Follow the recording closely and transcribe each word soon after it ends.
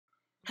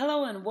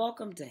Hello and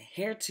welcome to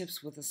Hair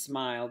Tips with a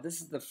Smile.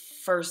 This is the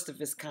first of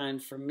its kind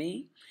for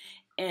me.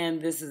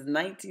 And this is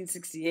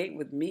 1968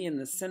 with me in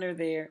the center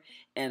there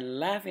and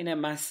laughing at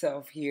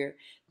myself here,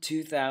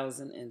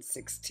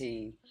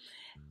 2016.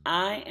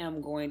 I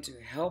am going to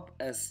help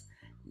us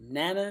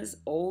Nana's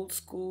old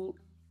school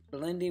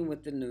blending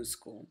with the new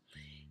school.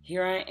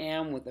 Here I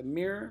am with a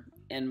mirror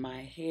and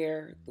my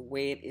hair the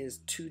way it is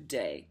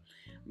today.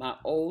 My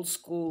old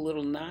school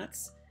little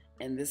knots.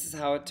 And this is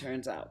how it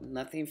turns out.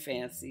 Nothing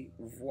fancy.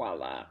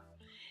 Voila.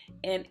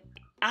 And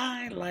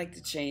I like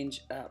to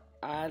change up.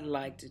 I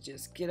like to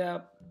just get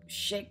up,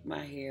 shake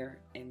my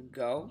hair, and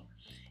go.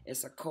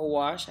 It's a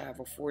co-wash. I have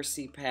a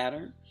 4C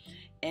pattern.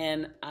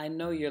 And I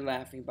know you're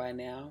laughing by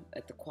now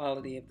at the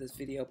quality of this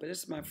video, but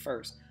this is my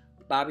first.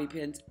 Bobby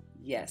pins,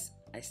 yes,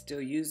 I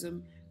still use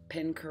them.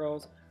 Pin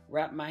curls,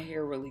 wrap my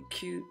hair really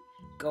cute,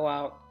 go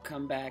out,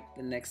 come back.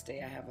 The next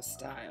day I have a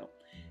style.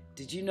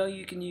 Did you know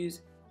you can use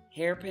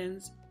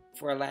hairpins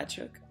for a latch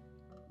hook?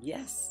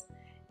 Yes.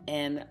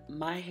 And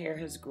my hair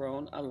has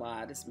grown a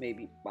lot. It's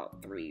maybe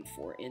about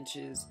 3-4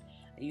 inches.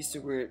 I used to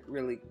wear it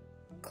really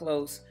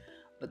close,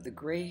 but the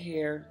gray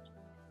hair,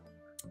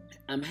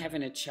 I'm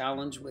having a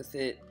challenge with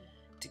it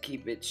to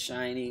keep it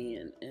shiny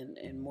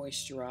and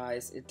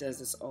moisturized. It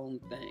does its own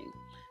thing.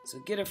 So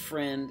get a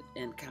friend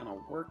and kind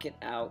of work it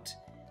out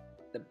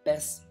the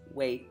best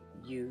way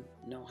you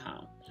know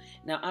how.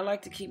 Now, I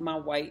like to keep my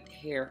white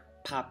hair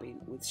popping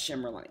with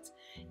shimmer lights,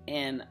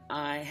 and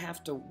I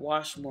have to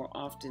wash more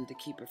often to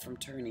keep it from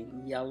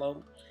turning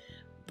yellow,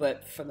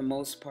 but for the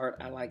most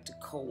part I like to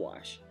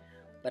co-wash.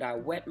 But I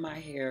wet my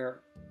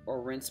hair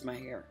or rinse my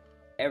hair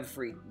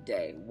every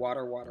day.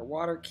 Water, water,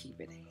 water.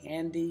 Keep it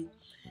handy.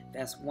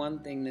 That's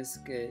one thing that's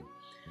good.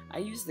 I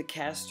use the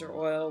castor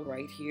oil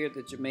right here,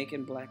 the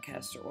Jamaican black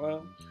castor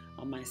oil,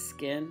 on my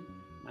skin,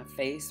 my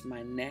face,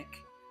 my neck,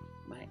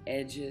 my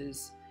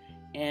edges.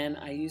 And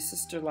I use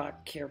Sister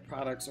Lock care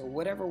products or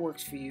whatever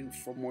works for you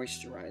for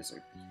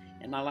moisturizer.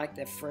 And I like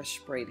that fresh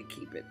spray to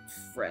keep it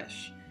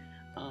fresh.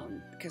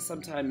 Because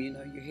sometimes,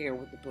 your hair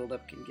with the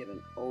buildup can get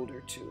an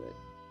odor to it.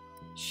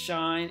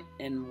 Shine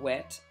and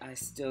wet, I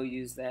still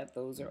use that.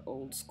 Those are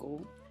old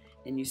school.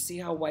 And you see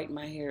how white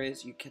my hair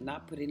is. You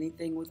cannot put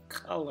anything with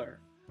color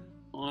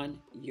on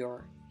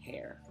your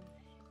hair.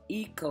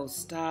 Eco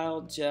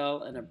Style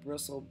Gel and a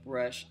bristle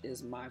brush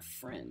is my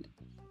friend.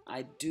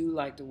 I do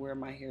like to wear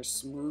my hair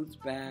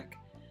smoothed back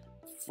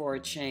for a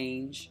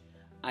change.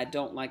 I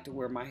don't like to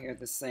wear my hair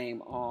the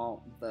same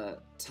all the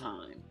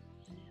time.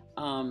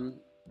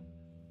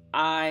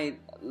 I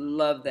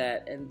love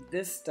that, and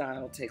this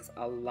style takes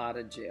a lot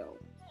of gel.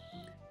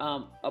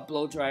 A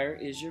blow dryer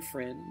is your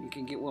friend. You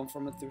can get one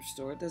from a thrift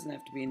store. It doesn't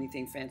have to be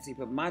anything fancy,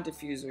 but my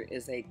diffuser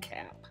is a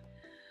cap,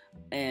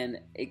 and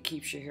it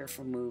keeps your hair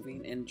from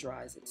moving and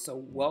dries it.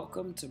 So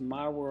welcome to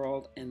my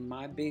world and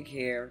my big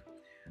hair,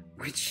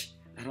 which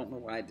I don't know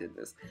why I did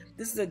this.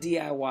 This is a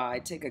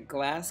DIY. Take a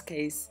glass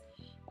case,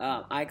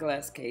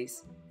 eyeglass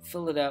case,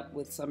 fill it up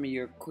with some of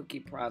your quickie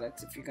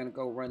products. If you're going to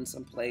go run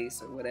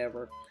someplace or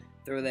whatever,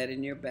 throw that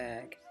in your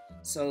bag.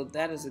 So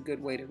that is a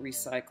good way to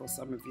recycle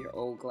some of your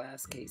old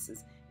glass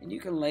cases. And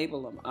you can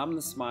label them. I'm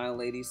the Smile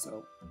Lady,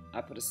 so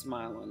I put a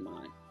smile on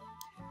mine.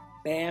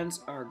 Bands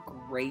are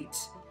great.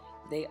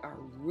 They are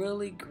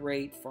really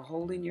great for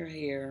holding your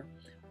hair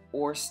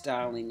or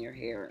styling your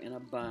hair in a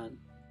bun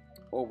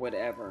or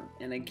whatever.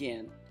 And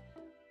again,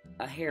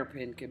 a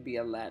hairpin could be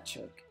a latch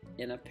hook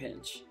in a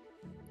pinch.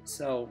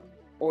 So,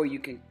 or you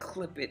can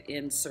clip it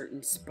in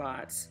certain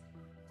spots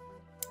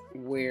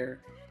where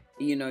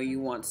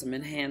you want some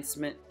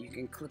enhancement. You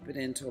can clip it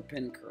into a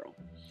pin curl.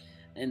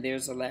 And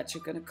there's a latch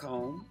hook and a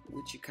comb,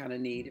 which you kind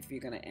of need if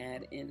you're going to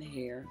add in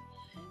hair.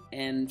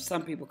 And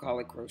some people call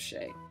it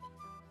crochet.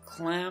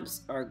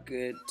 Clamps are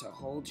good to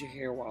hold your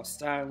hair while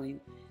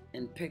styling,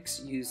 and picks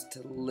used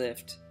to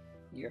lift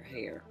your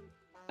hair.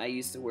 I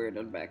used to wear it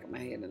on the back of my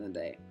head in the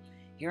day.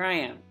 Here I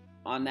am,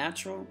 all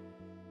natural,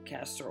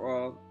 castor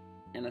oil,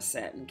 and a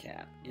satin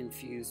cap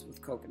infused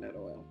with coconut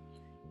oil.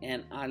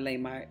 And I lay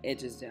my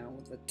edges down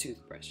with a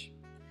toothbrush.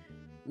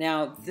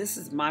 Now, this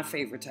is my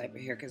favorite type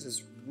of hair because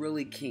it's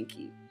really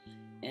kinky.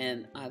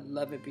 And I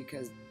love it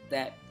because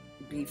that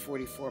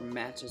B44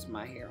 matches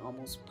my hair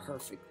almost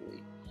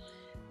perfectly.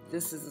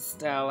 This is the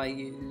style I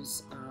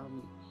use.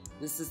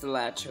 This is the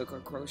latch hook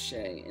or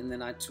crochet, and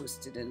then I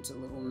twist it into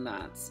little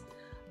knots.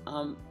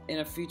 In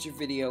a future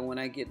video, when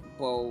I get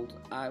bold,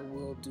 I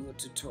will do a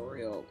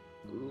tutorial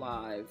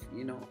live,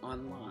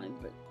 online,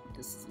 but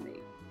this is me.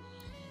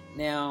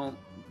 Now,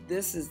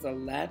 this is the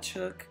latch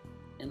hook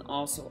and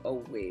also a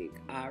wig.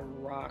 I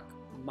rock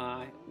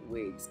my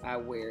wigs. I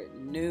wear it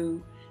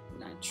new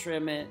and I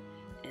trim it,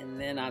 and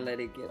then I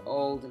let it get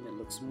old and it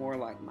looks more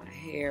like my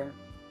hair.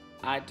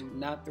 I do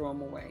not throw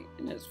them away.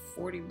 And it's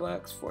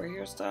 $40 for a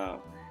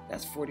hairstyle.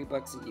 That's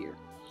 $40 a year,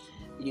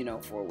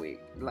 for a wig.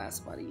 It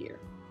lasts about a year.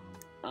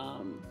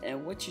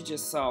 And what you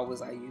just saw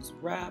was I used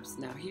wraps.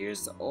 Now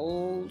here's the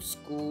old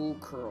school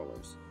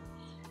curlers.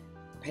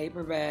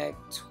 Paper bag,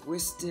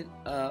 twist it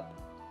up.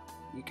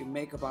 You can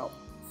make about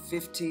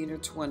 15 or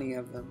 20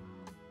 of them.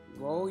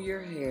 roll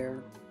your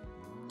hair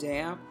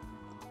damp,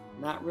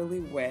 not really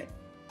wet,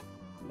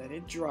 let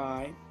it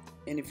dry,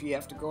 and if you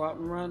have to go out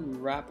and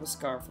run, wrap a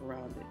scarf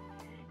around it,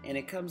 and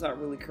it comes out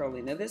really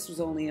curly. Now this was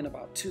only in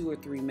about 2 or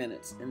 3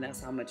 minutes, and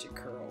that's how much it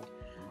curled.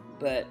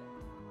 But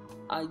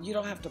you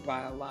don't have to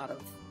buy a lot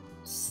of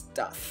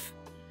stuff,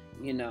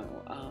 you know.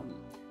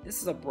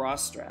 This is a bra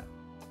strap,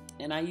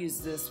 and I use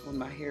this when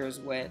my hair is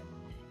wet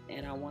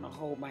and I want to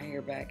hold my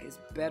hair back. It's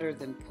better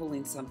than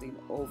pulling something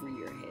over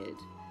your head.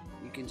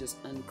 You can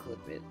just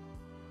unclip it.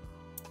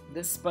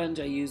 This sponge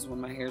I use when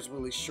my hair is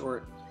really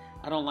short.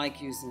 I don't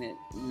like using it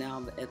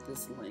now at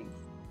this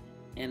length.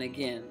 And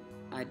again,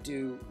 I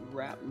do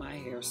wrap my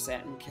hair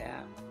satin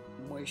cap.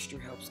 Moisture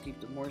helps keep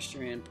the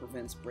moisture in,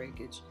 prevents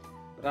breakage.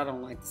 But I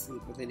don't like to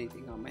sleep with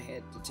anything on my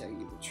head, to tell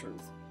you the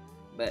truth.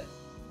 But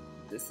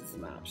this is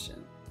an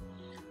option.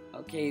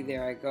 Okay,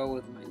 there I go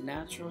with my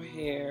natural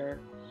hair.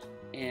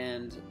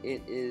 And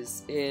it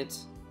is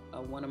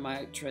one of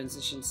my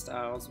transition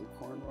styles with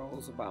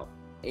cornrows, about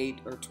 8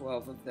 or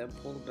 12 of them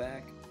pulled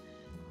back.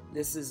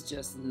 This is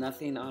just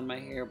nothing on my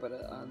hair but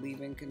a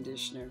leave-in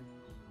conditioner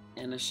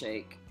and a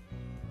shake.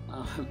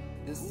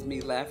 This is me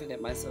laughing at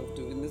myself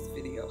doing this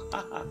video.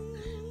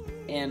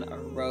 And a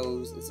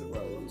rose is a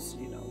rose,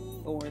 you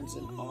know, thorns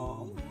and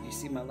all. You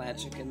see my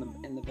latchik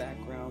in the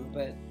background,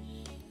 but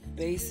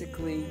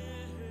basically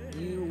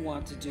you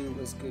want to do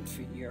what's good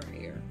for your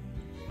hair.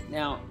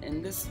 Now,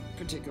 in this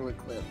particular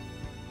clip,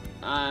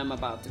 I'm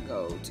about to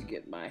go to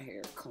get my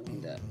hair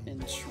cleaned up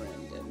and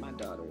trimmed at my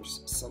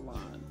daughter's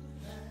salon.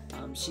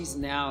 She's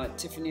now at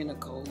Tiffany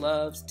Nicole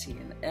Love's,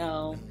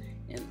 T&L,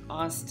 in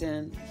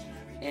Austin.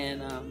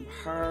 And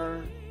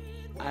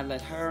I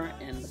let her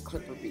and the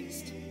Clipper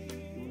Beast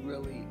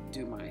really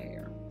do my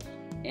hair.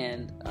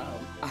 And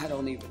I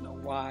don't even know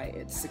why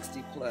at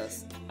 60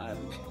 plus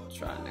I'm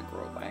trying to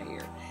grow my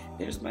hair.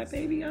 There's my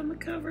baby on the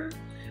cover,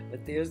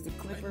 but there's the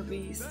Clipper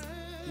Beast.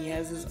 He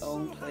has his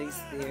own place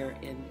there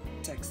in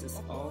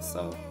Texas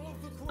also.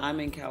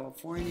 I'm in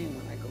California, and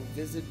when I go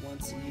visit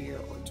once a year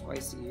or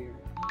twice a year,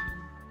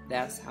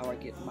 that's how I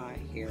get my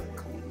hair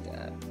cleaned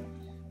up.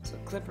 So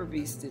Clipper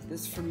Beast did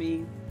this for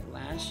me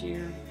last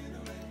year.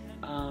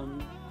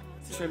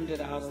 Trimmed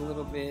it out a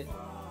little bit.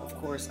 Of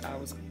course,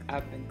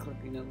 I've been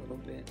clipping a little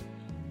bit.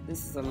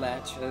 This is a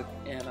latch hook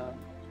and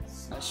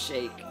a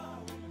shake.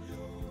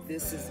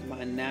 This is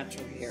my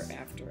natural hair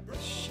after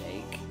a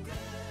shake,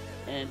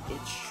 and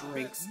it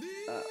shrinks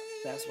up.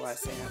 That's why I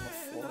say I have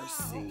a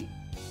 4C,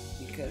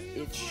 because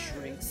it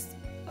shrinks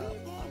up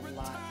a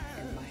lot,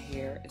 and my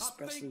hair,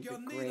 especially the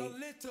gray,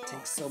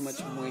 takes so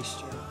much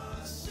moisture.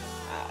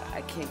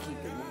 I can't keep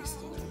it moist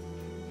enough.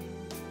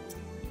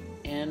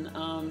 And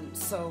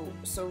so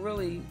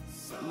really,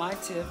 my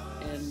tip,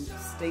 and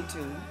stay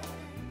tuned,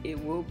 it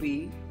will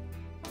be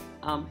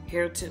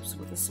hair tips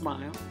with a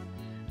smile,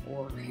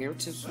 or hair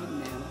tips with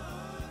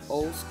Nana,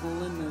 old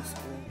school and new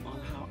school, on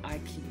how I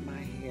keep my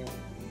hair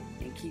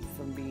and keep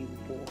from being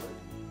bored.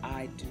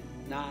 I do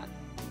not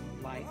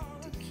like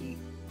to keep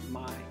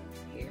my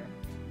hair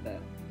the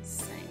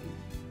same.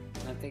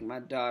 And I think my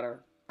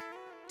daughter,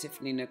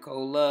 Tiffany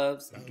Nicole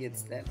Loves,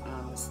 gets that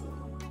honestly.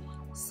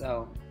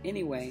 So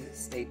anyway,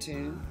 stay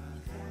tuned.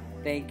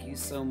 Thank you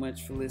so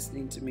much for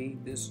listening to me.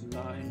 This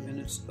 9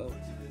 minutes of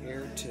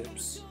hair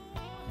tips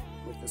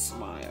with a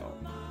smile.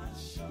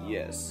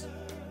 Yes,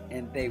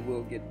 and they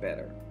will get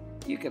better.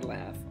 You can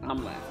laugh.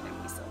 I'm laughing at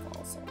myself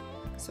also.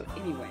 So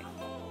anyway,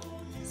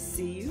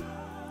 see you,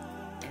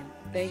 and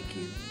thank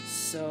you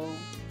so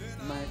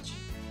much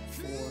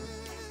for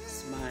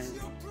smiling.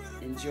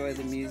 Enjoy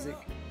the music.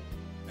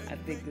 I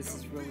think this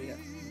is really a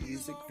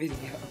music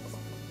video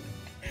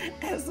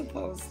as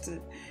opposed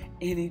to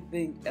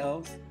anything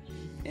else.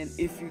 And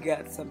if you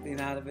got something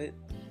out of it,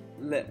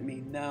 let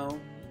me know.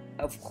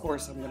 Of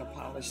course, I'm going to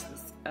polish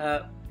this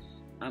up.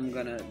 I'm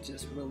going to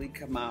just really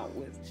come out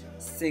with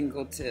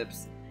single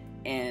tips,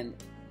 and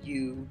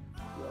you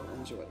will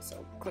enjoy it.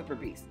 So, Clipper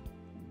Beast,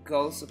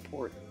 go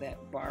support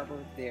that barber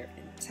there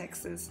in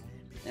Texas.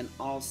 And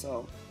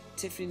also,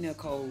 Tiffany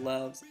Nicole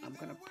Loves, I'm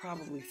going to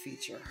probably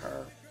feature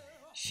her.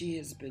 She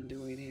has been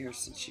doing hair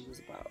since she was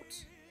about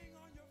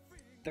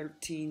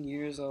 13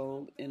 years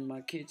old in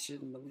my kitchen,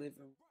 in the living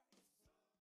room.